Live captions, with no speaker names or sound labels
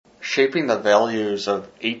shaping the values of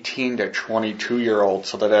 18 to 22-year-olds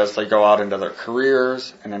so that as they go out into their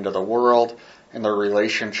careers and into the world and their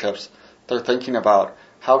relationships, they're thinking about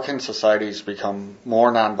how can societies become more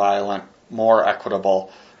nonviolent, more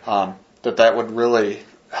equitable, that would really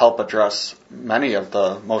help address many of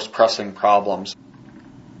the most pressing problems.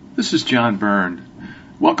 This is John Byrne.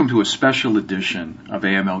 Welcome to a special edition of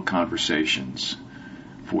AML Conversations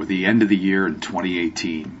for the end of the year in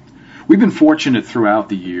 2018. We've been fortunate throughout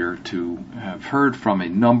the year to have heard from a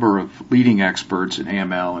number of leading experts in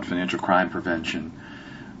AML and financial crime prevention,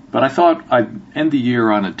 but I thought I'd end the year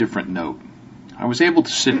on a different note. I was able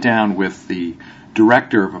to sit down with the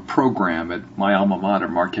director of a program at my alma mater,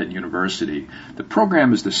 Marquette University. The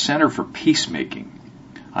program is the Center for Peacemaking.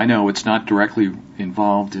 I know it's not directly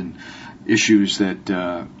involved in issues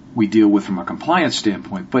that we deal with from a compliance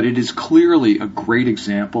standpoint, but it is clearly a great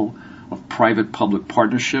example of private-public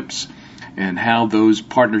partnerships and how those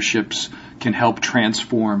partnerships can help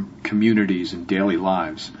transform communities and daily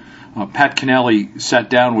lives. Pat Kennelly sat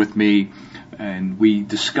down with me and we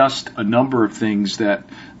discussed a number of things that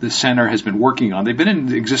the center has been working on. They've been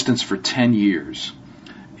in existence for 10 years,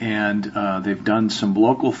 and they've done some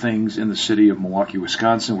local things in the city of Milwaukee,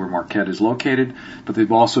 Wisconsin, where Marquette is located, but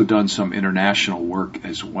they've also done some international work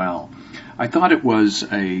as well. I thought it was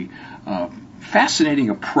a fascinating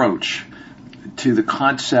approach to the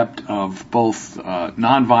concept of both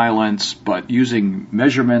nonviolence, but using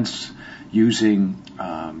measurements, using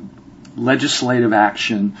legislative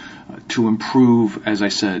action to improve, as I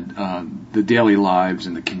said, the daily lives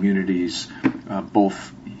and the communities,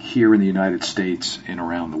 both here in the United States and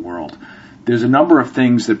around the world. There's a number of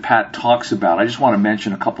things that Pat talks about. I just want to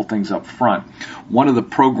mention a couple things up front. One of the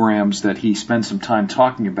programs that he spends some time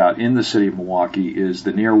talking about in the city of Milwaukee is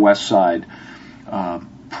the Near West Side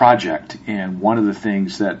project, and one of the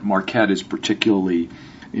things that Marquette is particularly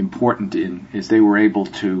important in is they were able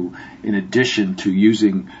to, in addition to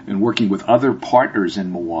using and working with other partners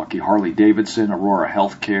in Milwaukee, Harley Davidson, Aurora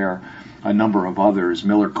Healthcare, a number of others,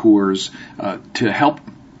 Miller Coors, to help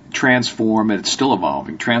transform, and it's still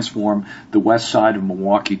evolving, transform the west side of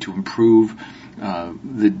Milwaukee to improve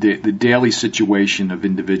the daily situation of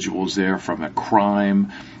individuals there from a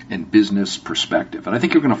crime and business perspective. And I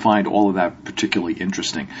think you're going to find all of that particularly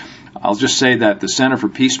interesting. I'll just say that the Center for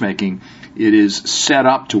Peacemaking, it is set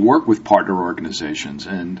up to work with partner organizations.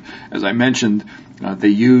 And as I mentioned, they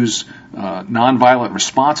use nonviolent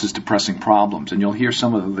responses to pressing problems. And you'll hear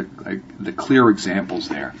some of the clear examples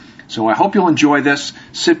there. So I hope you'll enjoy this.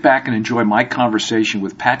 Sit back and enjoy my conversation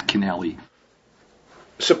with Pat Kennelly.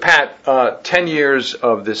 So Pat, 10 years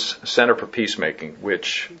of this Center for Peacemaking,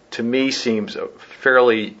 which to me seems a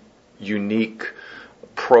fairly unique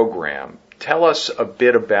program. Tell us a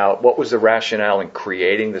bit about what was the rationale in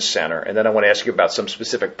creating the center, and then I want to ask you about some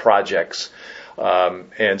specific projects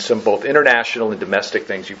and some both international and domestic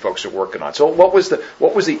things you folks are working on. So what was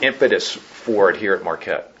the impetus for it here at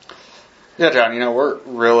Marquette? Yeah, John, we're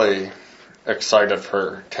really excited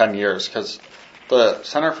for 10 years because the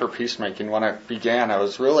Center for Peacemaking, when it began, it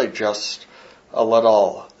was really just a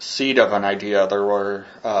little seed of an idea. There were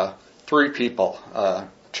three people,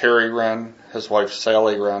 Terry Wren, his wife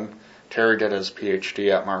Sally Wren. Terry did his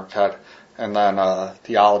PhD at Marquette, and then a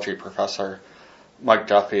theology professor, Mike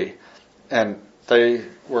Duffy. And they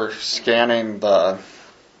were scanning the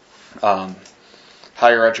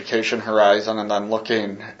higher education horizon and then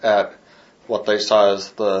looking at what they saw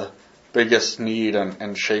as the biggest need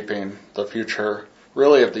in shaping the future,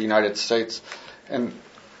 really, of the United States. And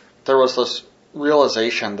there was this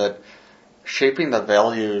realization that shaping the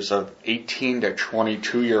values of 18 to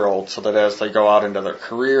 22-year-olds so that as they go out into their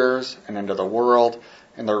careers and into the world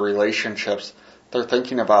and their relationships, they're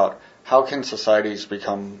thinking about how can societies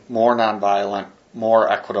become more nonviolent,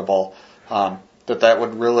 more equitable, that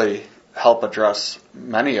would really help address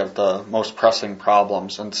many of the most pressing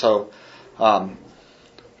problems. And so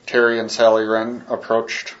Terry and Sally Wren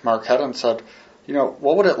approached Marquette and said,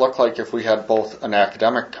 what would it look like if we had both an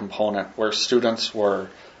academic component where students were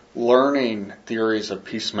learning theories of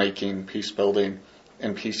peacemaking, peace building,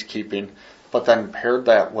 and peacekeeping, but then paired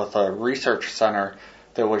that with a research center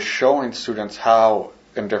that was showing students how,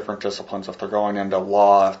 in different disciplines, if they're going into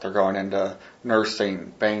law, if they're going into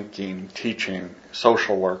nursing, banking, teaching,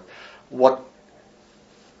 social work, what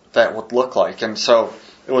that would look like. And so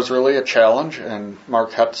it was really a challenge, and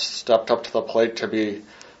Marquette stepped up to the plate to be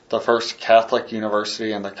the first Catholic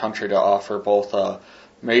university in the country to offer both a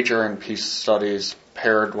major in peace studies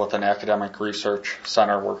paired with an academic research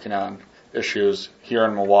center working on issues here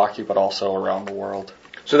in Milwaukee, but also around the world.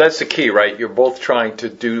 So that's the key, right? You're both trying to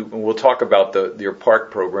do, and we'll talk about your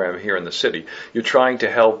park program here in the city. You're trying to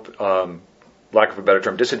help, lack of a better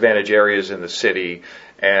term, disadvantaged areas in the city,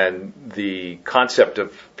 and the concept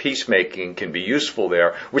of peacemaking can be useful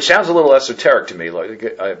there, which sounds a little esoteric to me,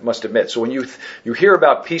 like, I must admit. So when you hear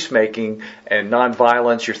about peacemaking and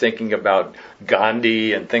nonviolence, you're thinking about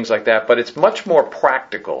Gandhi and things like that, but it's much more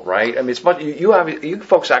practical, right? I mean, it's much, you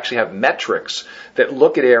folks actually have metrics that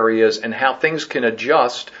look at areas and how things can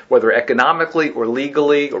adjust, whether economically or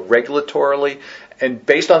legally or regulatorily. And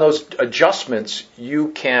based on those adjustments, you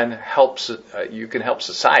can help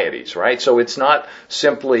societies, right? So it's not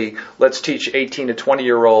simply let's teach 18 to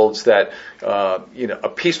 20-year-olds that a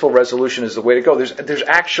peaceful resolution is the way to go. There's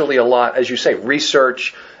actually a lot, as you say,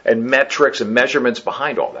 research and metrics and measurements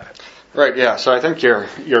behind all that. Right. Yeah. So I think you're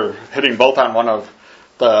hitting both on one of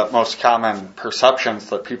the most common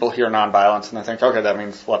perceptions that people hear nonviolence and they think, okay, that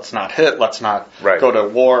means let's not hit, let's not go to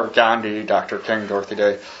war. Gandhi, Dr. King, Dorothy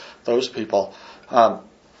Day, those people.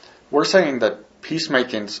 We're saying that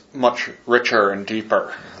peacemaking's much richer and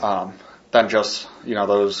deeper than just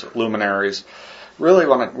those luminaries. Really,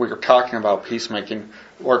 when we're talking about peacemaking,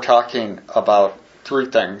 we're talking about three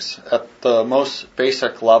things. At the most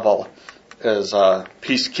basic level is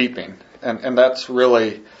peacekeeping, and that's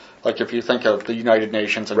really like if you think of the United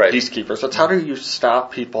Nations and peacekeepers. It's how do you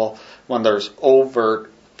stop people when there's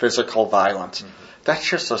overt physical violence? Mm-hmm. That's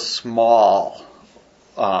just a small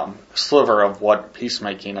sliver of what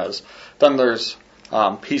peacemaking is. Then there's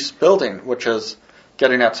peace building, which is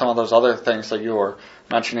getting at some of those other things that you were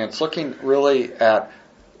mentioning. It's looking really at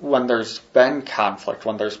when there's been conflict,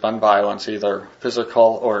 when there's been violence, either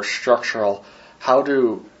physical or structural, how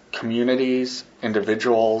do communities,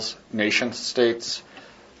 individuals, nation states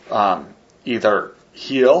either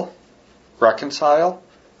heal, reconcile,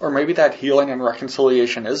 or maybe that healing and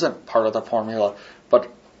reconciliation isn't part of the formula,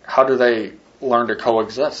 but how do they learn to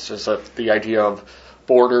coexist? Is it the idea of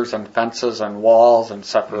borders and fences and walls and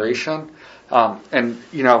separation?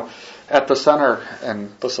 At the center,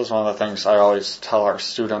 and this is one of the things I always tell our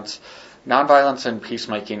students, nonviolence and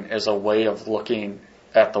peacemaking is a way of looking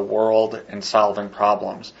at the world and solving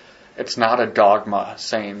problems. It's not a dogma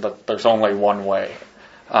saying that there's only one way.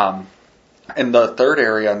 And the third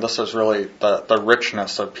area, and this is really the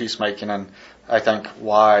richness of peacemaking, and I think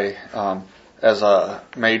why as a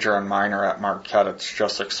major and minor at Marquette, it's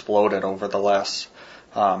just exploded over the last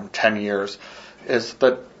 10 years, is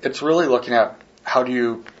that it's really looking at how do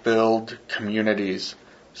you build communities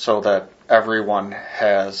so that everyone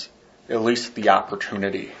has at least the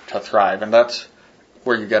opportunity to thrive. And that's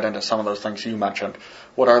where you get into some of those things you mentioned.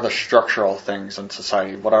 What are the structural things in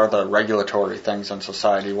society? What are the regulatory things in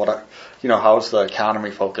society? How's the economy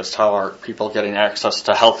focused? How are people getting access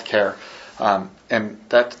to health care? And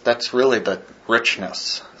that's really the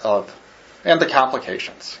richness and the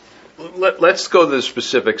complications. Let's go to the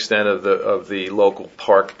specifics then of the local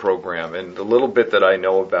park program, and a little bit that I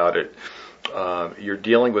know about it. You're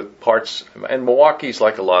dealing with parts, and Milwaukee's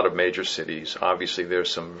like a lot of major cities. Obviously,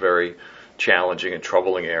 there's some very challenging and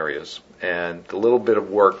troubling areas. And the little bit of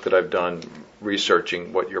work that I've done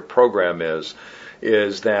researching what your program is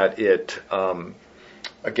that it,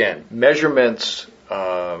 again, measurements.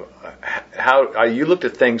 How you looked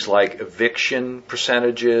at things like eviction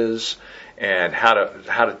percentages and how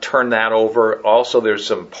to turn that over. Also, there's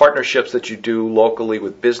some partnerships that you do locally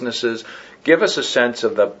with businesses. Give us a sense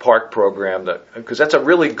of the park program, because that's a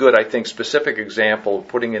really good, I think, specific example of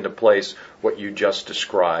putting into place what you just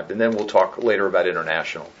described. And then we'll talk later about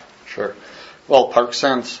international. Sure. Well, Park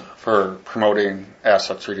stands for Promoting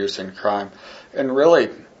Assets Reducing Crime. And really,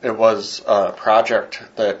 it was a project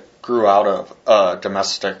that grew out of a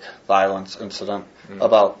domestic violence incident. Mm-hmm.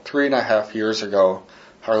 About 3.5 years ago,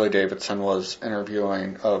 Harley-Davidson was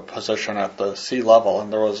interviewing a position at the sea level,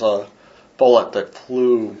 and there was a bullet that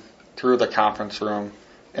flew through the conference room,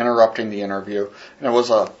 interrupting the interview, and it was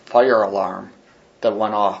a fire alarm that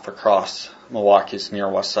went off across Milwaukee's Near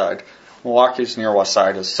West Side. Milwaukee's Near West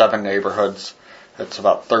Side is 7 neighborhoods. It's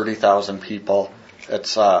about 30,000 people.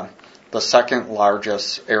 It's the second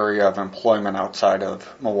largest area of employment outside of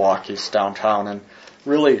Milwaukee's downtown. And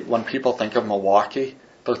really, when people think of Milwaukee,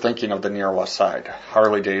 they're thinking of the Near West Side.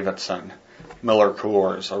 Harley-Davidson, Miller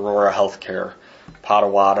Coors, Aurora Healthcare,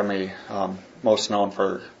 Potawatomi, most known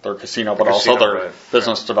for their casino, but also their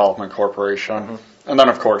business development corporation. Mm-hmm. And then,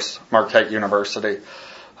 of course, Marquette University.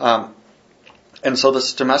 And so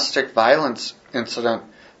this domestic violence incident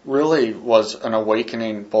really was an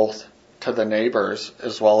awakening both to the neighbors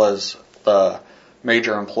as well as the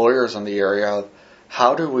major employers in the area of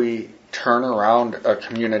how do we turn around a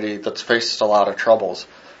community that's faced a lot of troubles.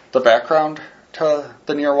 The background to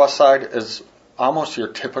the Near West Side is almost your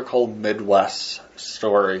typical Midwest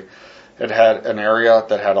story. It had an area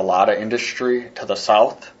that had a lot of industry to the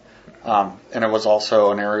south, and it was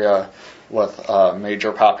also an area with a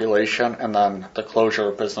major population, and then the closure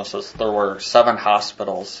of businesses. There were 7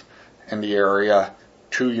 hospitals in the area,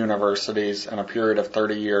 2 universities. In a period of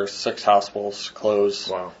 30 years, 6 hospitals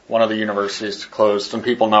closed. Wow. One of the universities closed, and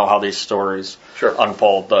people know how these stories Sure.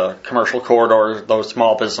 unfold. The commercial corridor, those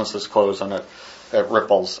small businesses close, and it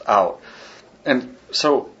ripples out. And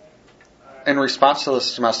so in response to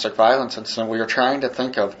this domestic violence incident, we were trying to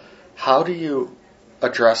think of how do you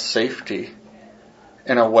address safety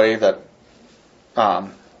in a way that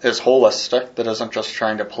is holistic, that isn't just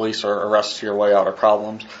trying to police or arrest your way out of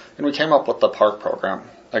problems. And we came up with the PARK program,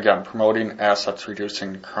 again, promoting assets,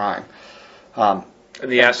 reducing crime. And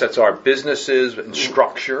the assets are businesses and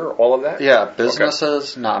structure, all of that? Yeah,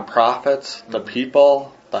 businesses, nonprofits, the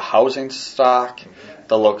people, the housing stock,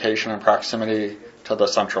 the location and proximity to the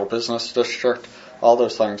central business district, all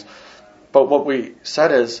those things. But what we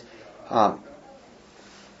said is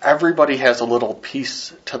everybody has a little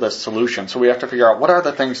piece to the solution. So we have to figure out what are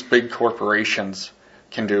the things big corporations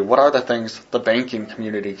can do? What are the things the banking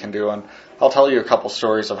community can do? And I'll tell you a couple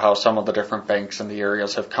stories of how some of the different banks in the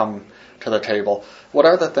areas have come to the table. What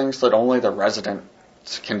are the things that only the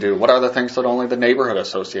residents can do? What are the things that only the neighborhood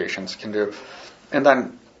associations can do? And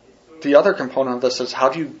then the other component of this is how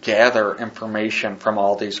do you gather information from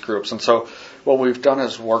all these groups? And so what we've done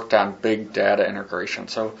is worked on big data integration.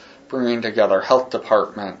 So bringing together health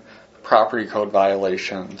department, property code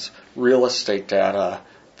violations, real estate data,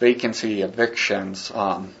 vacancy, evictions,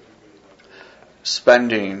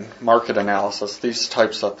 spending, market analysis, these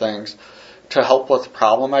types of things to help with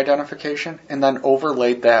problem identification, and then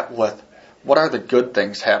overlaid that with what are the good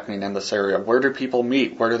things happening in this area? Where do people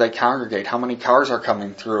meet? Where do they congregate? How many cars are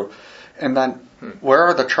coming through? And then where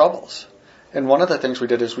are the troubles? And one of the things we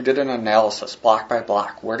did is we did an analysis block by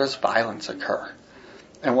block. Where does violence occur?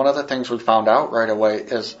 And one of the things we found out right away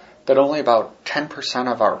is that only about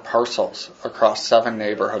 10% of our parcels across 7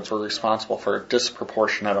 neighborhoods were responsible for a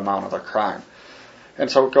disproportionate amount of the crime.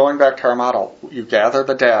 And so going back to our model, you gather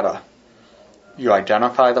the data, you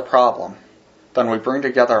identify the problem, then we bring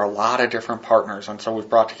together a lot of different partners. And so we've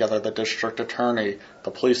brought together the district attorney,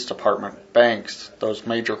 the police department, banks, those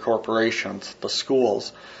major corporations, the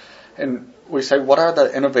schools. And we say, what are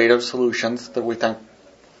the innovative solutions that we think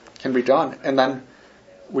can be done? And then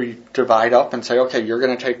we divide up and say, okay, you're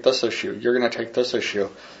going to take this issue, you're going to take this issue.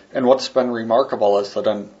 And what's been remarkable is that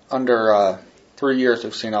in under 3 years,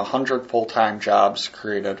 we've seen 100 full-time jobs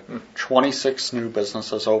created, 26 new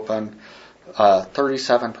businesses open,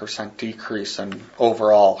 37% decrease in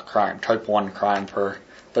overall crime, type 1 crime for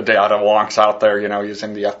the data wonks out there,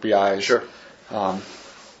 using the FBI's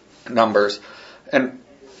numbers. And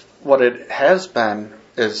what it has been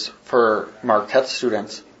is for Marquette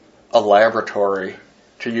students a laboratory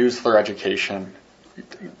to use their education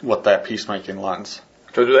with that peacemaking lens.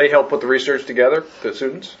 So do they help put the research together, the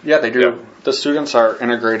students? Yeah, they do. Yeah. The students are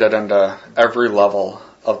integrated into every level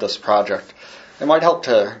of this project. It might help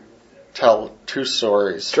to tell 2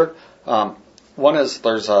 stories. Sure. One is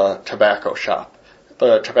there's a tobacco shop.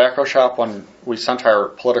 The tobacco shop, when we sent our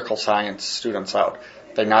political science students out,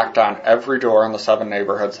 they knocked on every door in the 7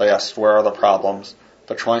 neighborhoods. They asked, where are the problems?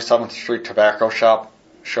 The 27th Street tobacco shop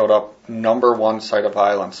showed up number 1 site of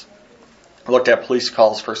violence. I looked at police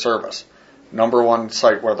calls for service. Number 1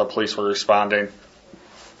 site where the police were responding.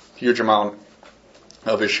 Huge amount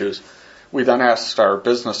of issues. We then asked our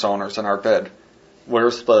business owners in our bid,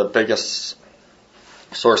 where's the biggest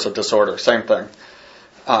source of disorder? Same thing.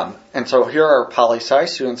 And so here our poli-sci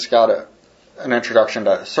students got an introduction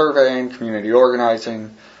to surveying, community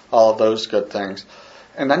organizing, all of those good things.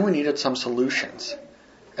 And then we needed some solutions.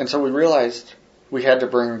 And so we realized we had to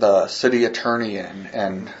bring the city attorney in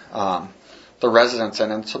and the residents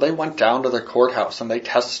in. And so they went down to the courthouse and they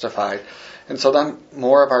testified. And so then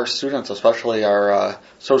more of our students, especially our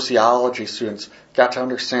sociology students, got to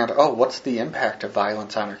understand, what's the impact of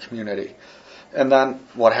violence on our community? And then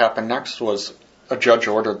what happened next was a judge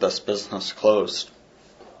ordered this business closed.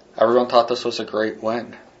 Everyone thought this was a great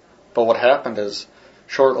win. But what happened is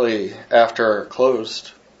shortly after it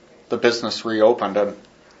closed, the business reopened. And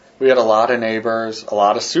we had a lot of neighbors, a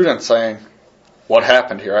lot of students saying, what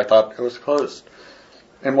happened here? I thought it was closed.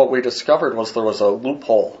 And what we discovered was there was a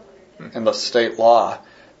loophole in the state law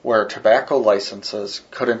where tobacco licenses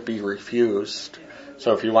couldn't be refused.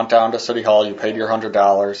 So if you went down to City Hall, you paid your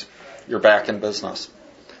 $100, you're back in business.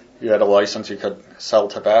 You had a license, you could sell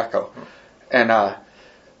tobacco. And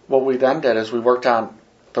what we then did is we worked on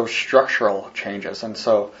those structural changes. And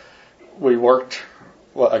so we worked,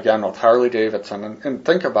 again, with Harley Davidson, and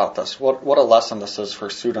think about this. What a lesson this is for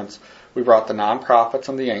students. We brought the nonprofits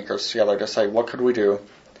and the anchors together to say, what could we do?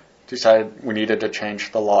 Decided we needed to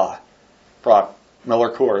change the law. Brought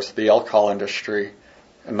Miller Coors, the alcohol industry,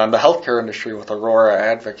 and then the healthcare industry with Aurora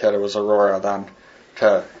Advocate, it was Aurora then,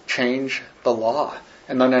 to change the law.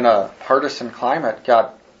 And then in a partisan climate,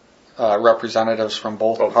 got representatives from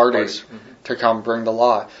both parties to come bring the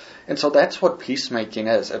law. And so that's what peacemaking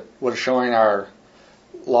is. It was showing our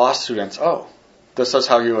law students, this is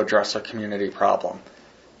how you address a community problem.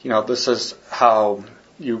 This is how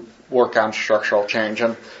you work on structural change.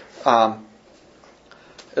 And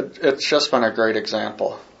it's just been a great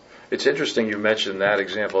example. It's interesting you mentioned that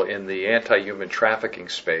example in the anti-human trafficking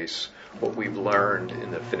space. What we've learned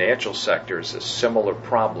in the financial sector is a similar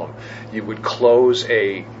problem. You would close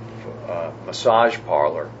a massage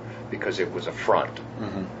parlor because it was a front,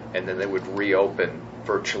 and then they would reopen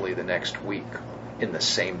virtually the next week in the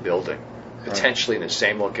same building, potentially in the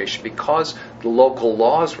same location, because the local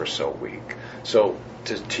laws were so weak. So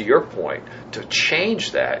to your point, to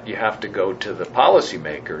change that, you have to go to the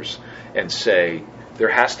policymakers and say, there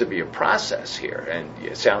has to be a process here. And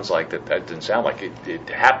it sounds like that didn't sound like it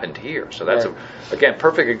happened here. So that's, again,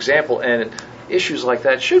 perfect example. And issues like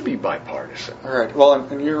that should be bipartisan. All right. Well,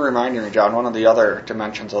 and you're reminding me, John, one of the other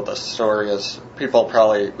dimensions of this story is people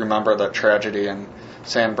probably remember the tragedy in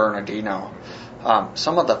San Bernardino.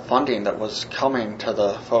 Some of the funding that was coming to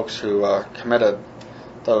the folks who committed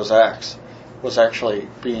those acts was actually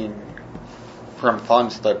being from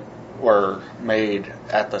funds that were made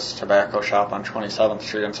at this tobacco shop on 27th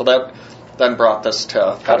Street. And so that then brought this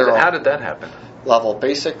to federal How did that happen? level.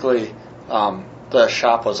 Basically, the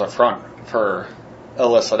shop was a front for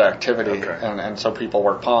illicit activity, and so people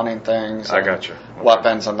were pawning things,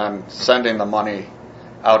 weapons, and then sending the money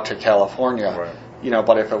out to California. Right.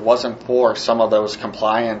 But if it wasn't for some of those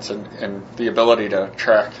compliance and the ability to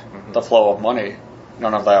track the flow of money,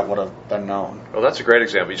 none of that would have been known. Well, that's a great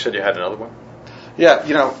example. You said you had another one? Yeah,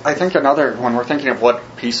 I think another, when we're thinking of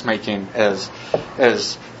what peacemaking is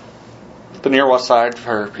the Near West Side,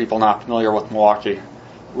 for people not familiar with Milwaukee,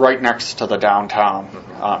 right next to the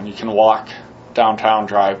downtown. You can walk downtown,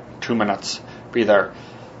 drive 2 minutes, be there.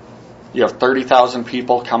 You have 30,000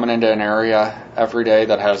 people coming into an area every day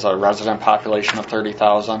that has a resident population of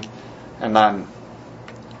 30,000, and then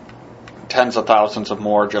tens of thousands of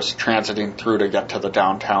more just transiting through to get to the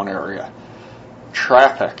downtown area.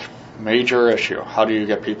 Traffic, major issue. How do you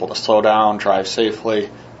get people to slow down, drive safely,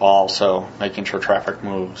 while also making sure traffic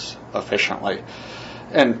moves efficiently?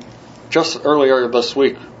 And just earlier this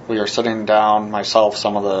week, we were sitting down, myself,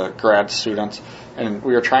 some of the grad students, and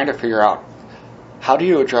we were trying to figure out, how do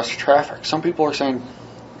you address traffic? Some people are saying,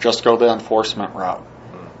 just go the enforcement route.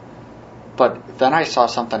 But then I saw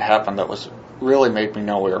something happen that really made me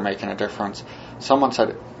know we were making a difference. Someone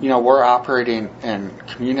said, we're operating in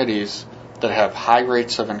communities that have high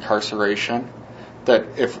rates of incarceration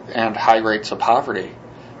and high rates of poverty.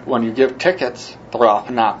 When you give tickets, they're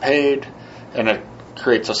often not paid, and it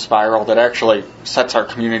creates a spiral that actually sets our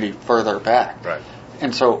community further back. Right.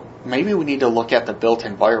 And so maybe we need to look at the built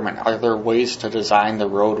environment. Are there ways to design the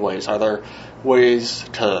roadways? Are there ways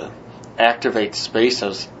to activate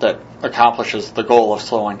spaces that accomplishes the goal of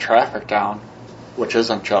slowing traffic down, which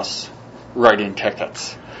isn't just writing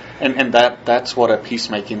tickets? And that's what a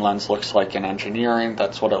peacemaking lens looks like in engineering.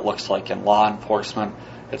 That's what it looks like in law enforcement.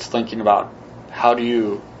 It's thinking about how do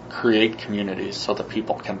you create communities so that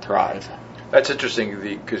people can thrive. That's interesting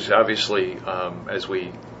because obviously as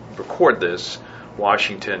we record this,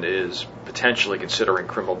 Washington is potentially considering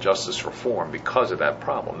criminal justice reform because of that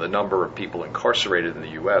problem. The number of people incarcerated in the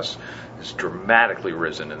U.S. has dramatically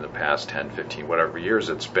risen in the past 10, 15, whatever years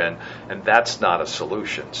it's been, and that's not a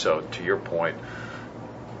solution. So to your point,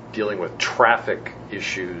 dealing with traffic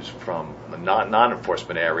issues from the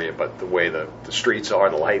non-enforcement area, but the way the streets are,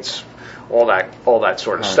 the lights, all that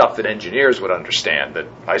sort of stuff that engineers would understand, that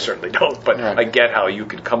I certainly don't, but I get how you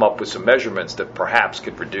could come up with some measurements that perhaps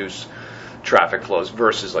could reduce traffic flows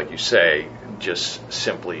versus, like you say, just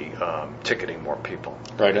simply ticketing more people.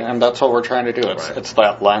 Right, and that's what we're trying to do. It's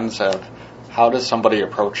that lens of how does somebody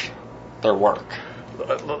approach their work.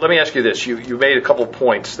 Let me ask you this. You made a couple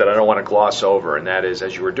points that I don't want to gloss over, and that is,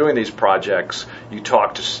 as you were doing these projects,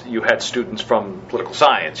 you had students from political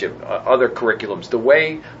science, you have other curriculums. The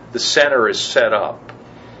way the center is set up,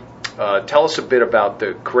 tell us a bit about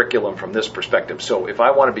the curriculum from this perspective. So if I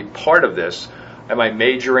want to be part of this, am I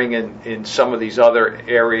majoring in some of these other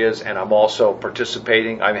areas, and I'm also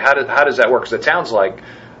participating? I mean, how does that work? Because it sounds like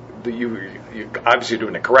you obviously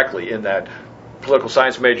doing it correctly in that political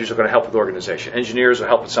science majors are going to help with organization. Engineers will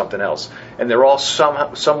help with something else. And they're all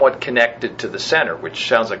somewhat connected to the center, which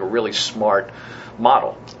sounds like a really smart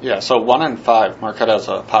model. Yeah, so 1 in 5, Marquette has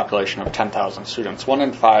a population of 10,000 students. 1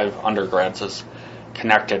 in 5 undergrads is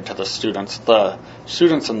connected to the students. The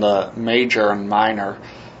students in the major and minor,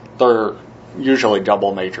 they're usually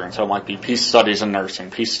double majoring. So it might be peace studies and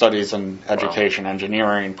nursing, peace studies and education,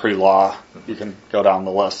 engineering, pre-law. You can go down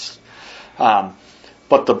the list.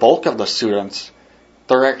 But the bulk of the students,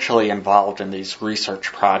 they're actually involved in these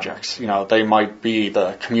research projects. You know, they might be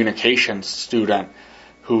the communications student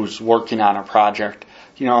who's working on a project.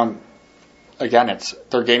 You know, and again,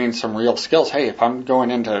 they're gaining some real skills. Hey, if I'm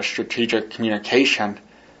going into strategic communication,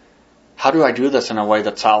 how do I do this in a way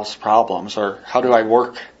that solves problems? Or how do I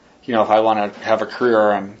work, you know, if I want to have a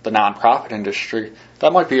career in the nonprofit industry?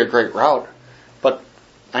 That might be a great route. But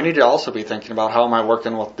I need to also be thinking about how am I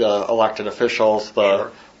working with the elected officials,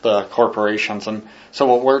 the corporations. And so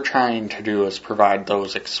what we're trying to do is provide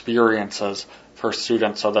those experiences for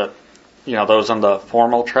students so that, you know, those on the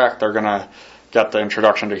formal track, they're going to get the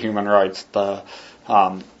introduction to human rights, the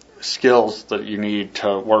skills that you need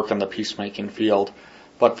to work in the peacemaking field.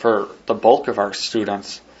 But for the bulk of our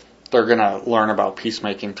students, they're going to learn about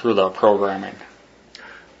peacemaking through the programming.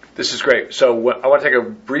 This is great. So I want to take a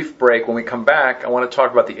brief break. When we come back, I want to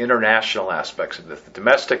talk about the international aspects of this. The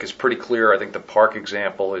domestic is pretty clear. I think the park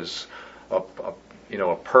example is a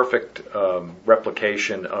perfect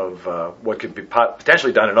replication of what could be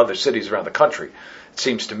potentially done in other cities around the country, it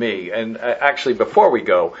seems to me. And actually, before we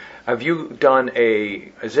go, has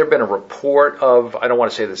there been a report of, I don't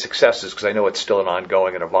want to say the successes because I know it's still an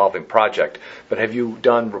ongoing and evolving project, but have you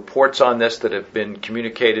done reports on this that have been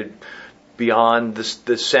communicated beyond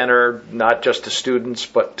the center, not just to students,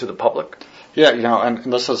 but to the public? Yeah, you know,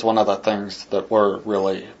 and this is one of the things that we're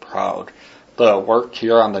really proud. The work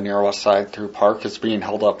here on the Near West Side through Park is being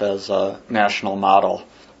held up as a national model.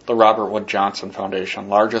 The Robert Wood Johnson Foundation,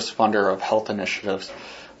 largest funder of health initiatives,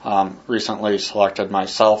 recently selected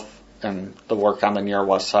myself and the work on the Near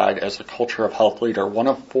West Side as a culture of health leader, one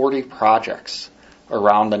of 40 projects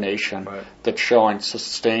around the nation that's showing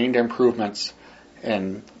sustained improvements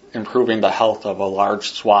in improving the health of a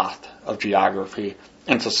large swath of geography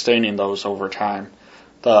and sustaining those over time.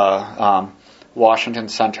 The Washington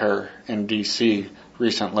Center in D.C.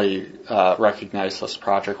 recently recognized this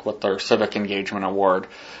project with their Civic Engagement Award.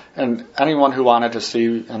 And anyone who wanted to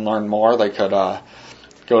see and learn more, they could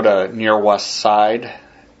go to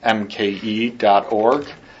nearwestsidemke.org,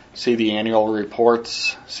 see the annual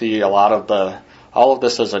reports, see all of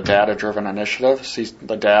this is a data-driven initiative, see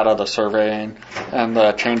the data, the surveying, and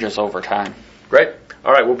the changes over time. Great.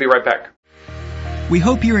 All right, we'll be right back. We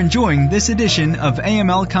hope you're enjoying this edition of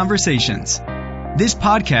AML Conversations. This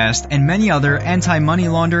podcast and many other Anti-Money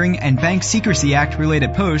Laundering and Bank Secrecy Act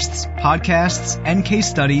related posts, podcasts, and case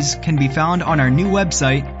studies can be found on our new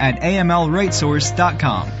website at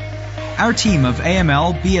amlrightsource.com. Our team of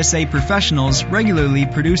AML BSA professionals regularly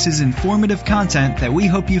produces informative content that we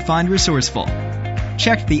hope you find resourceful.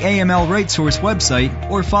 Check the AML Right Source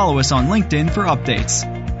website or follow us on LinkedIn for updates.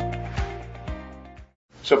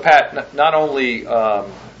 So, Pat, not only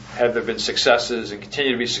have there been successes and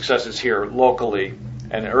continue to be successes here locally,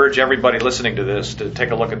 and urge everybody listening to this to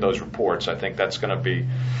take a look at those reports. I think that's going to be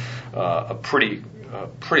a pretty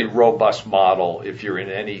robust model if you're in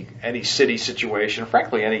any city situation.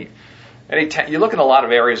 Frankly, any you look at a lot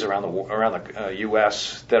of areas around the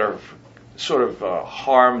U.S. that are sort of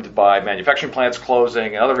harmed by manufacturing plants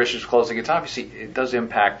closing and other issues closing. It does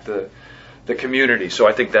impact the community. So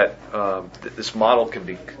I think that this model can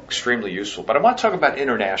be extremely useful. But I want to talk about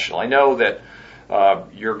international. I know that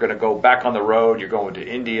you're going to go back on the road. You're going to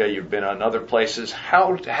India. You've been on other places.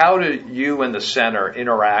 How do you and the center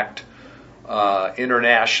interact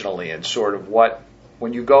internationally, and sort of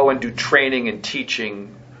when you go and do training and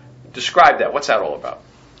teaching? Describe that. What's that all about?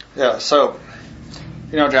 Yeah. So,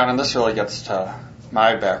 John, and this really gets to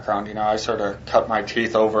my background. I sort of cut my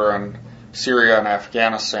teeth over in Syria and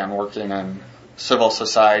Afghanistan working in civil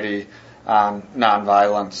society on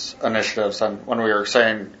nonviolence initiatives. And when we were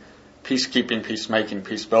saying peacekeeping, peacemaking,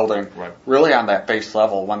 peace building, really on that base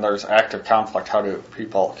level, when there's active conflict, how do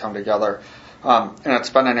people come together? And it's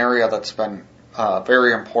been an area that's been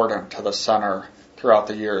very important to the center throughout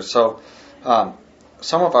the years. So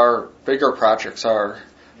some of our bigger projects are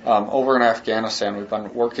over in Afghanistan. We've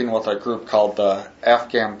been working with a group called the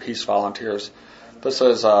Afghan Peace Volunteers. This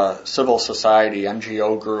is a civil society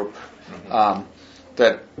NGO group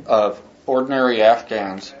that of ordinary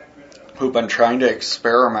Afghans who've been trying to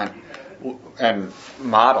experiment and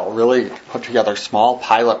model, really put together small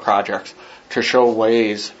pilot projects to show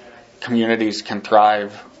ways communities can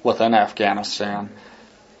thrive within Afghanistan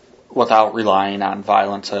without relying on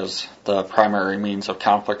violence as the primary means of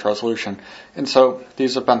conflict resolution. And so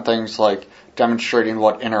these have been things like demonstrating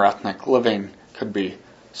what interethnic living could be,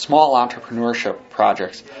 small entrepreneurship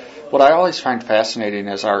projects. What I always find fascinating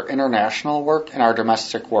is our international work and our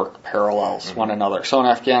domestic work parallels one another. So in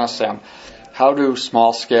Afghanistan, how do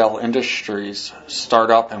small-scale industries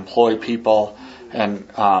start up, employ people, and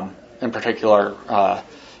in particular,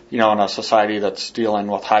 in a society that's dealing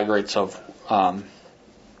with high rates of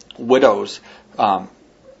widows,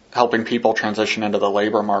 helping people transition into the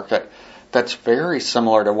labor market. That's very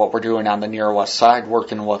similar to what we're doing on the Near West Side,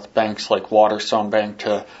 working with banks like Waterstone Bank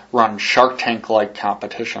to run Shark Tank-like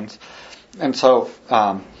competitions. And so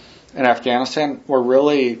in Afghanistan, we're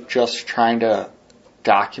really just trying to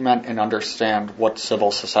document and understand what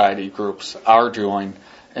civil society groups are doing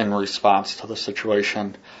in response to the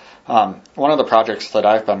situation. One of the projects that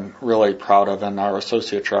I've been really proud of, and our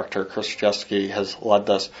associate director, Chris Jeske, has led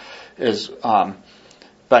this, is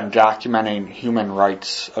been documenting human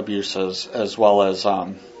rights abuses as well as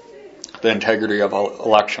the integrity of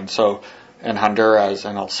elections. So in Honduras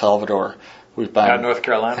and El Salvador, we've been... North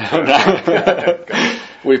Carolina.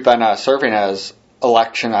 We've been serving as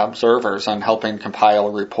election observers and helping compile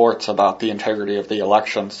reports about the integrity of the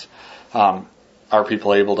elections. Are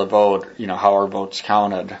people able to vote? How are votes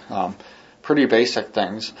counted? Pretty basic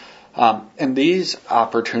things. And these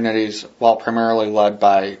opportunities, while primarily led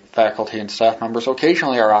by faculty and staff members,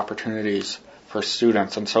 occasionally are opportunities for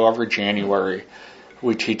students. And so every January,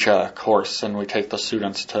 we teach a course and we take the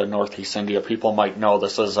students to Northeast India. People might know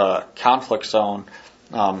this is a conflict zone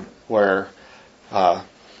where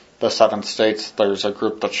the 7 states, there's a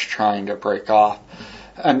group that's trying to break off.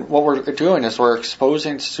 And what we're doing is we're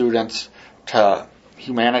exposing students to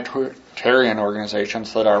humanitarian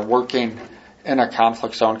organizations that are working in a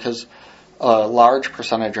conflict zone, because a large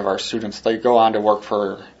percentage of our students, they go on to work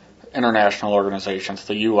for international organizations,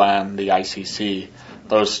 the UN, the ICC,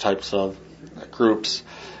 those types of groups.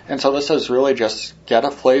 And so this is really just get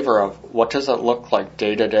a flavor of what does it look like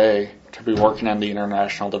day to day to be working in the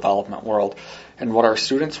international development world. And what our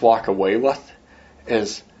students walk away with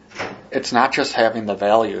is it's not just having the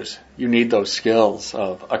values. You need those skills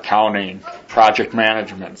of accounting, project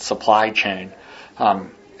management, supply chain,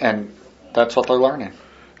 and that's what they're learning.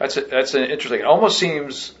 That's an interesting. It almost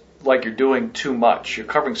seems like you're doing too much. You're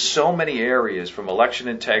covering so many areas, from election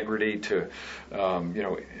integrity to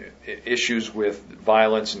issues with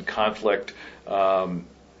violence and conflict.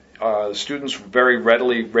 Students very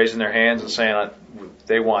readily raising their hands and saying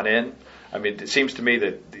they want in. I mean, it seems to me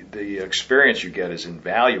that the experience you get is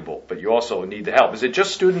invaluable, but you also need the help. Is it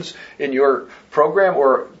just students in your program,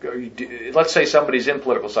 or let's say somebody's in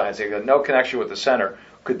political science, they got no connection with the center,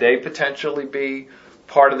 could they potentially be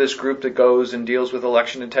part of this group that goes and deals with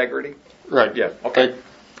election integrity? Right. Yeah. Okay.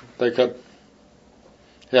 They could.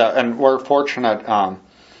 Yeah, and we're fortunate.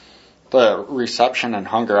 The reception in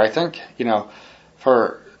Hunger, I think,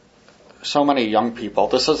 for so many young people,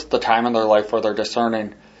 this is the time in their life where they're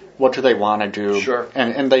discerning what do they want to do. Sure.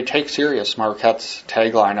 And they take serious Marquette's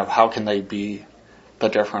tagline of how can they be the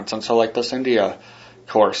difference. And so like this India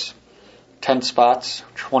course, 10 spots,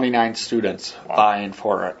 29 students vying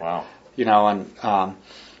for it. Wow. And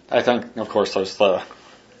I think, of course, there's the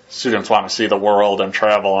students want to see the world and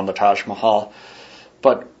travel and the Taj Mahal.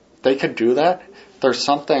 But they could do that. There's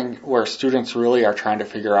something where students really are trying to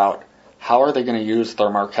figure out how are they going to use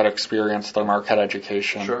their Marquette experience, their Marquette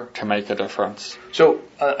education to make a difference. So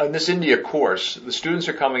on this India course, the students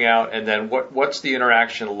are coming out, and then what's the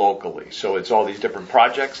interaction locally? So it's all these different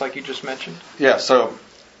projects like you just mentioned? Yeah, so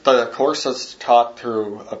the course is taught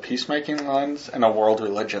through a peacemaking lens and a world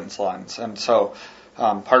religions lens. And so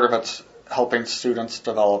part of it's helping students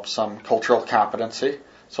develop some cultural competency.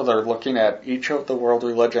 So they're looking at each of the world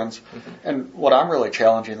religions. Mm-hmm. And what I'm really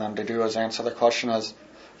challenging them to do is answer the question is,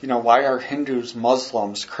 why are Hindus,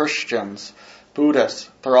 Muslims, Christians, Buddhists,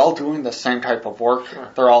 they're all doing the same type of work. Sure.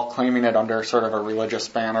 They're all claiming it under sort of a religious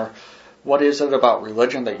banner. What is it about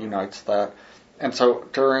religion that unites that? And so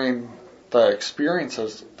during the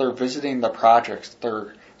experiences, they're visiting the projects.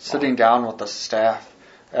 They're sitting down with the staff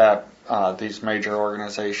at these major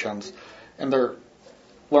organizations. And they're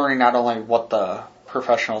learning not only what the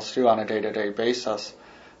professionals do on a day-to-day basis,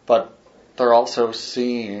 but they're also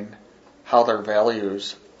seeing how their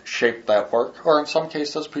values shape that work. Or in some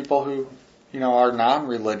cases, people who, are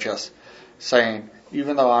non-religious saying,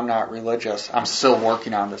 even though I'm not religious, I'm still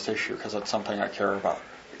working on this issue because it's something I care about.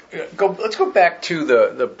 Let's go back to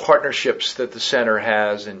the partnerships that the center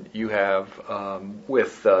has and you have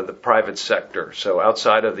with the private sector. So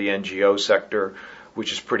outside of the NGO sector,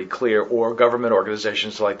 which is pretty clear, or government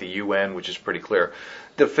organizations like the UN, which is pretty clear.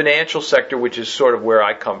 The financial sector, which is sort of where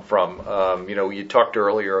I come from, you talked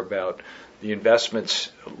earlier about the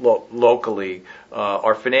investments locally.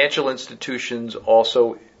 Are financial institutions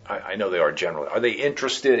also, I know they are generally, are they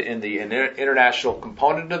interested in the international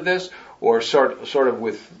component of this, or sort of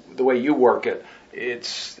with the way you work it,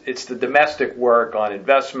 it's the domestic work on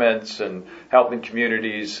investments and helping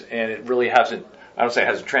communities, and it really hasn't, I don't say it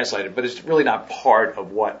hasn't translated, but it's really not part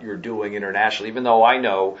of what you're doing internationally, even though I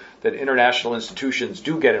know that international institutions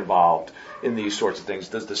do get involved in these sorts of things.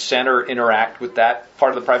 Does the center interact with that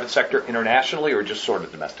part of the private sector internationally, or just sort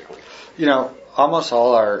of domestically? Almost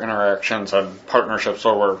all our interactions and partnerships,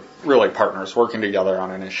 so we're really partners working together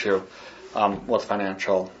on an issue with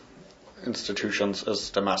financial institutions, is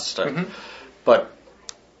domestic. Mm-hmm. But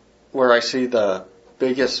where I see the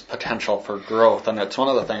biggest potential for growth, and it's one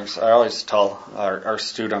of the things I always tell our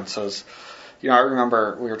students is, I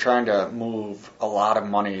remember we were trying to move a lot of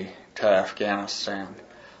money to Afghanistan,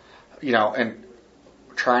 and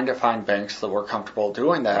trying to find banks that were comfortable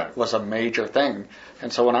doing that was a major thing.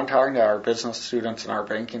 And so when I'm talking to our business students and our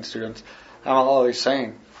banking students, I'm always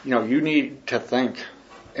saying, you need to think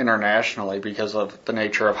internationally because of the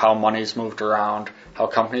nature of how money's moved around, how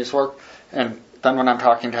companies work. And then when I'm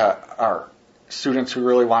talking to our students who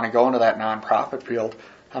really want to go into that nonprofit field,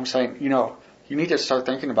 I'm saying, you need to start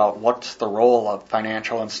thinking about what's the role of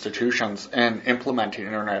financial institutions in implementing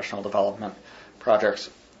international development projects.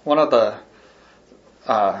 One of the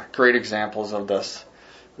great examples of this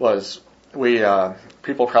was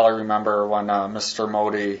people probably remember when Mr.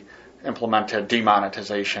 Modi implemented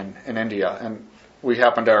demonetization in India, and we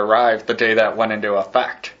happened to arrive the day that went into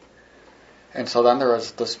effect. And so then there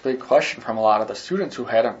was this big question from a lot of the students who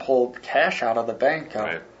hadn't pulled cash out of the bank of,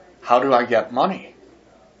 right, how do I get money?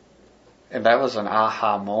 And that was an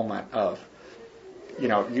aha moment of,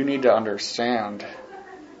 you need to understand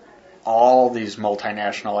all these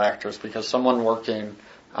multinational actors, because someone working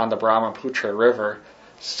on the Brahmaputra River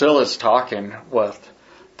still is talking with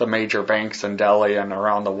the major banks in Delhi and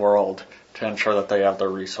around the world to ensure that they have the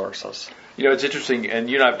resources. It's interesting, and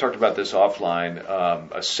you and I have talked about this offline,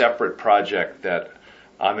 a separate project that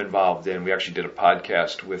I'm involved in. We actually did a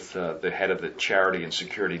podcast with the head of the Charity and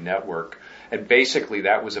Security Network, and basically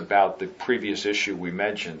that was about the previous issue we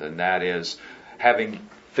mentioned, and that is having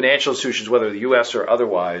financial institutions, whether the U.S. or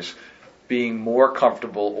otherwise, being more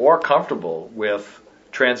comfortable with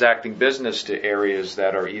transacting business to areas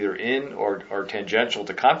that are either in or tangential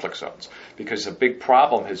to conflict zones. Because a big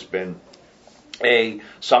problem has been,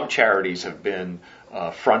 some charities have been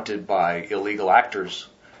fronted by illegal actors,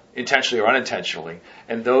 intentionally or unintentionally,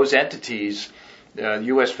 and those entities,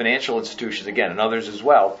 U.S. financial institutions, again, and others as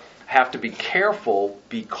well, have to be careful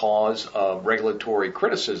because of regulatory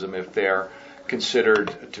criticism if they're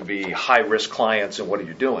considered to be high-risk clients, and what are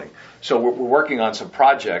you doing? So we're working on some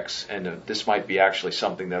projects, and this might be actually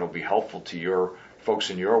something that will be helpful to your folks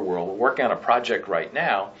in your world. We're working on a project right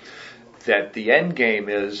now that the end game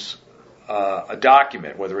is a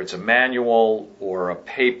document, whether it's a manual or a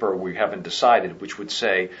paper, we haven't decided, which would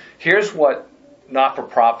say, here's what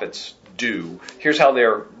not-for-profits do, here's how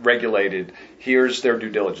they're regulated, here's their due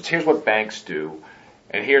diligence, here's what banks do,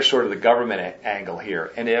 and here's sort of the government angle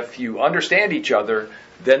here. And if you understand each other,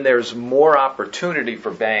 then there's more opportunity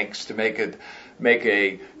for banks to make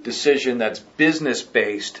a decision that's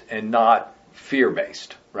business-based and not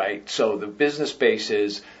fear-based, right? So the business base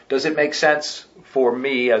is, does it make sense for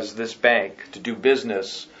me as this bank to do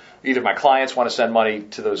business? Either my clients want to send money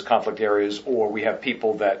to those conflict areas, or we have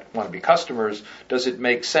people that want to be customers. Does it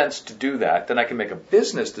make sense to do that? Then I can make a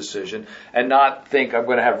business decision and not think I'm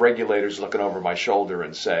going to have regulators looking over my shoulder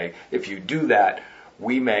and say, if you do that,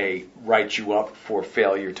 we may write you up for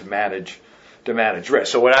failure to manage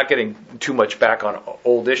risk. So we're not getting too much back on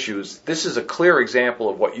old issues. This is a clear example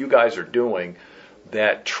of what you guys are doing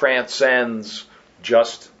that transcends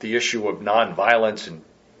just the issue of nonviolence and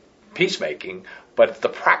peacemaking, but it's the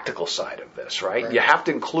practical side of this, right? You have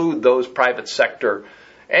to include those private sector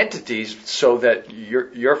entities so that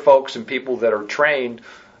your folks and people that are trained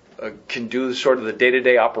can do sort of the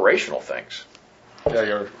day-to-day operational things. Yeah,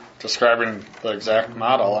 you're describing the exact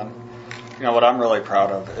model, and what I'm really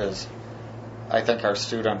proud of is I think our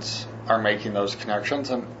students are making those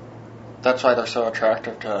connections, and that's why they're so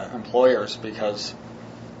attractive to employers, because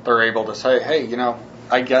they're able to say, hey,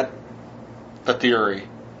 I get the theory,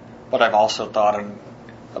 but I've also thought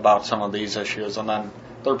about some of these issues, and then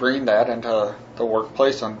they're bringing that into the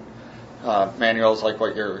workplace, and manuals like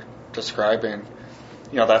what you're describing,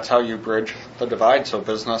 that's how you bridge the divide so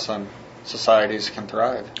business and societies can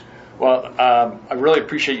thrive. Well, I really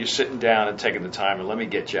appreciate you sitting down and taking the time, and let me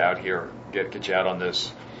get you out here, get you out on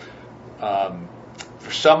this.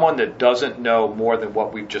 For someone that doesn't know more than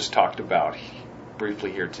what we've just talked about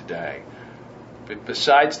briefly here today,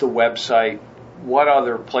 besides the website, what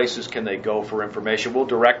other places can they go for information? We'll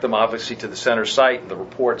direct them, obviously, to the center site and the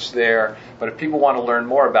reports there. But if people want to learn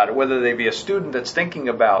more about it, whether they be a student that's thinking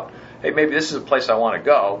about, hey, maybe this is a place I want to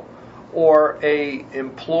go, or a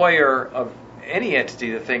employer of any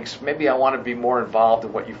entity that thinks, maybe I want to be more involved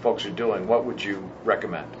in what you folks are doing, what would you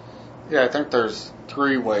recommend? Yeah, I think there's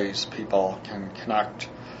 3 ways people can connect.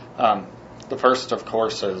 The first, of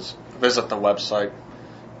course, is visit the website.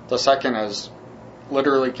 The second is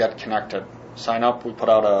literally get connected. Sign up. We put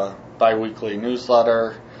out a bi-weekly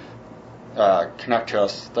newsletter. Connect to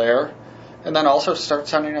us there. And then also start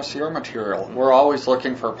sending us your material. We're always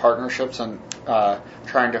looking for partnerships and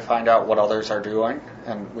trying to find out what others are doing,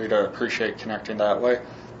 and we'd appreciate connecting that way.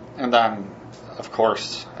 And then, of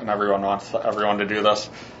course, and everyone wants everyone to do this,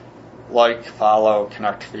 like, follow,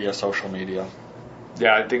 connect via social media.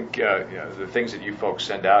 Yeah, I think the things that you folks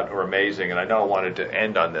send out are amazing, and I know I wanted to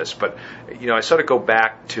end on this, but I sort of go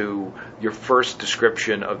back to your first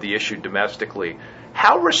description of the issue domestically.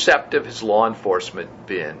 How receptive has law enforcement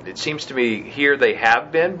been? It seems to me here they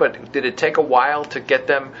have been, but did it take a while to get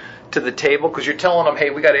them to the table? Because you're telling them, hey,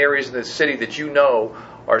 we got areas in the city that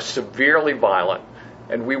are severely violent,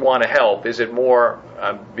 and we want to help. Is it more,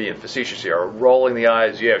 I'm being facetious here, or rolling the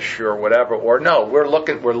eyes, yeah, sure, whatever, or no, we're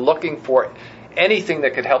looking for anything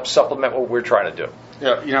that could help supplement what we're trying to do?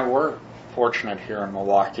 Yeah, we're fortunate here in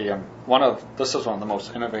Milwaukee, and this is one of the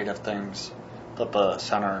most innovative things that the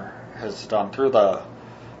center has done. Through the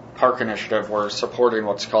Park Initiative, we're supporting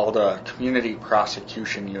what's called a community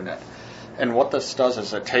prosecution unit. And what this does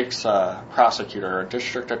is it takes a prosecutor, a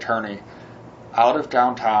district attorney, out of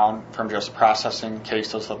downtown from just processing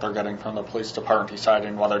cases that they're getting from the police department,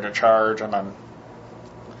 deciding whether to charge and then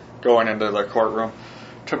going into the courtroom,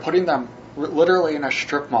 to putting them literally in a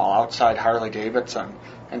strip mall outside Harley-Davidson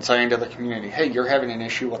and saying to the community, hey, you're having an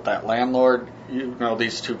issue with that landlord.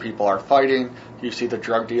 These 2 people are fighting. You see the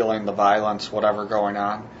drug dealing, the violence, whatever going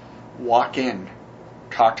on. Walk in,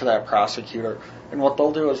 talk to that prosecutor. And what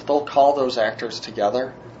they'll do is they'll call those actors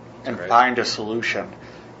together and find a solution.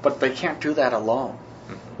 But they can't do that alone.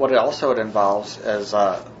 What it involves is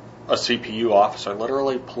a CPU officer,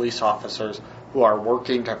 literally police officers, who are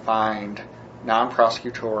working to find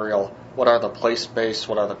non-prosecutorial, what are the place-based,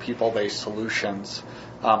 what are the people-based solutions.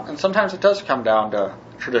 And sometimes it does come down to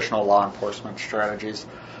traditional law enforcement strategies.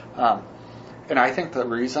 And I think the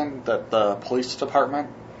reason that the police department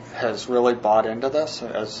has really bought into this,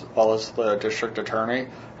 as well as the district attorney,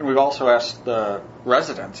 and we've also asked the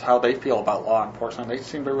residents how they feel about law enforcement, they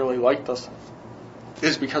seem to really like this,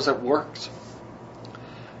 is because it works.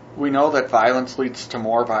 We know that violence leads to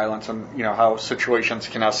more violence, and how situations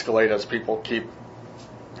can escalate as people keep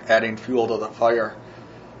adding fuel to the fire.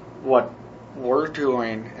 What we're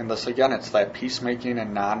doing, and this again, it's that peacemaking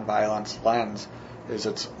and nonviolence lens, is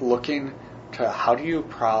it's looking to how do you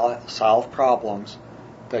solve problems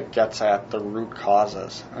that gets at the root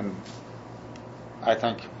causes. And I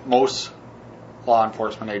think most law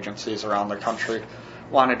enforcement agencies around the country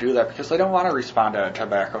want to do that because they don't want to respond to a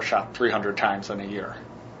tobacco shop 300 times in a year.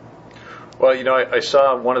 Well, I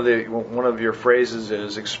saw one of your phrases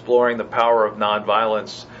is exploring the power of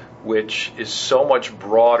nonviolence, which is so much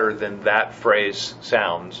broader than that phrase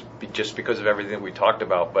sounds, just because of everything we talked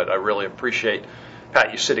about. But I really appreciate,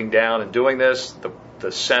 Pat, you sitting down and doing this.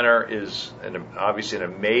 The center is obviously an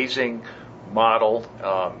amazing model.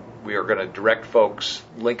 We are going to direct folks,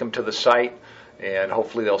 link them to the site, and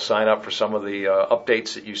hopefully they'll sign up for some of the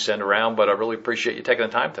updates that you send around. But I really appreciate you taking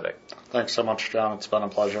the time today. Thanks so much, John. It's been a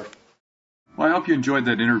pleasure. Well, I hope you enjoyed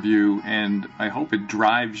that interview, and I hope it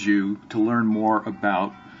drives you to learn more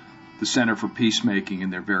about the Center for Peacemaking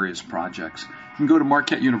and their various projects. You can go to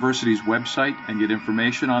Marquette University's website and get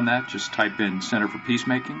information on that. Just type in Center for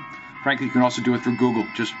Peacemaking. Frankly, you can also do it through Google.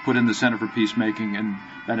 Just put in the Center for Peacemaking, and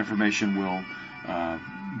that information will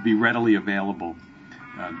be readily available.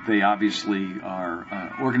 They obviously are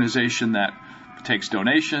an organization that takes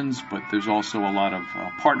donations, but there's also a lot of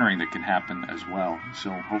partnering that can happen as well. So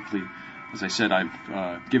hopefully, as I said,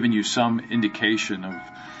 I've given you some indication of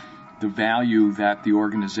the value that the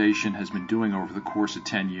organization has been doing over the course of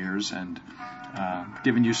 10 years and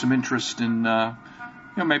given you some interest in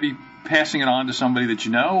maybe passing it on to somebody that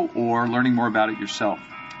you know or learning more about it yourself.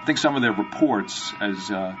 I think some of their reports, as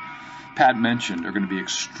Pat mentioned, are going to be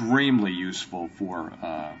extremely useful for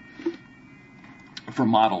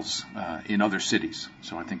models in other cities.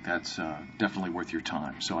 So I think that's definitely worth your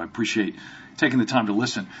time. So I appreciate taking the time to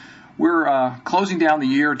listen. We're closing down the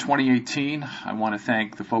year 2018. I want to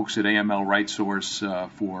thank the folks at AML RightSource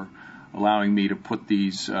for allowing me to put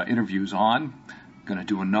these interviews on. I'm going to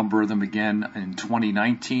do a number of them again in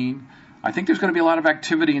 2019. I think there's going to be a lot of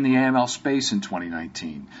activity in the AML space in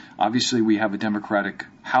 2019. Obviously, we have a Democratic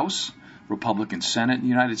House, Republican Senate in the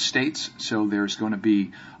United States, so there's going to be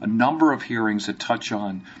a number of hearings that touch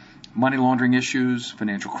on money laundering issues,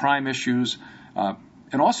 financial crime issues,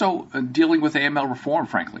 and also dealing with AML reform,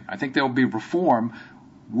 frankly. I think there will be reform.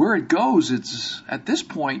 Where it goes, it's at this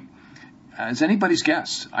point, as anybody's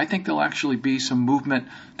guess. I think there'll actually be some movement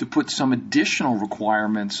to put some additional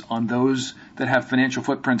requirements on those that have financial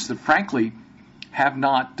footprints that, frankly, have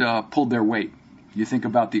not pulled their weight. You think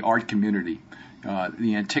about the art community,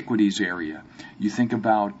 the antiquities area. You think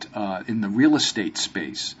about in the real estate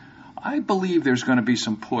space. I believe there's going to be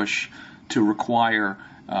some push to require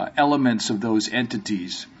elements of those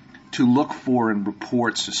entities to look for and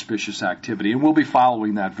report suspicious activity, and we'll be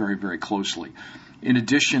following that very, very closely. In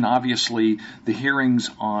addition, obviously, the hearings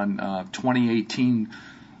on 2018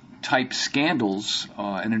 type scandals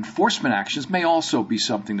and enforcement actions may also be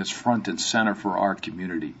something that's front and center for our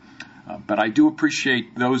community. But I do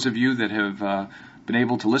appreciate those of you that have been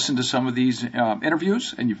able to listen to some of these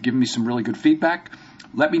interviews, and you've given me some really good feedback.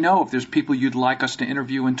 Let me know if there's people you'd like us to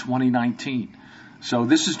interview in 2019. So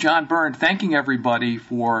this is John Byrne thanking everybody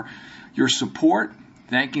for your support,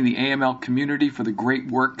 thanking the AML community for the great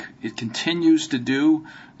work it continues to do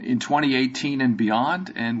in 2018 and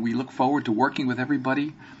beyond, and we look forward to working with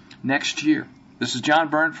everybody next year. This is John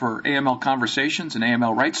Byrne for AML Conversations and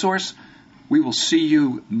AML RightSource. We will see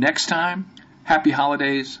you next time. Happy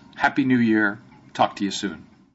holidays. Happy New Year. Talk to you soon.